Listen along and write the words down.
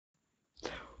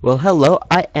Well, hello,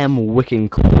 I am Wiccan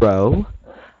Crow.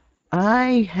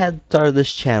 I had started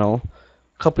this channel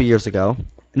a couple years ago,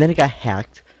 and then it got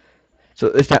hacked. So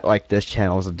it's not like this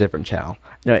channel is a different channel.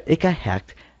 No, it got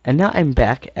hacked, and now I'm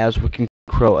back as Wiccan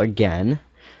Crow again.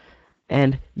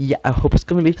 And yeah, I hope it's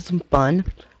going to be some fun.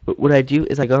 But what I do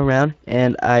is I go around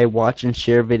and I watch and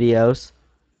share videos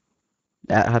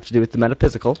that have to do with the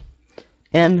metaphysical.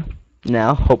 And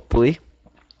now, hopefully,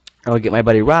 I'll get my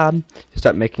buddy Rob to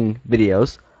start making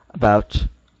videos about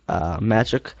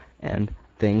magic and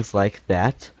things like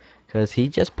that, because he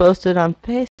just posted on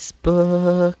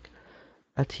Facebook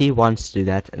that he wants to do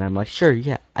that, and I'm like, sure,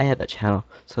 yeah, I have that channel,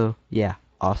 so yeah,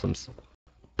 awesome.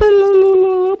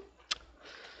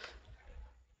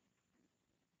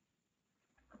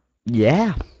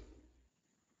 Yeah,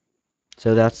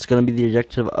 so that's gonna be the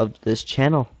objective of this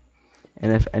channel.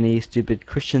 And if any stupid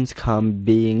Christians come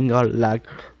being like,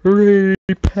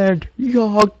 repent,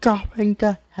 you're going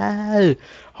to hell.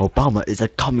 Obama is a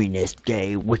communist,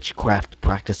 gay, witchcraft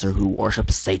practicer who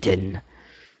worships Satan.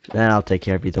 Then I'll take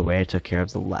care of you the way I took care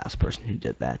of the last person who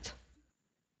did that.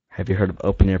 Have you heard of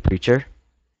open air preacher?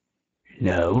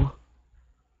 No?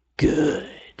 Good.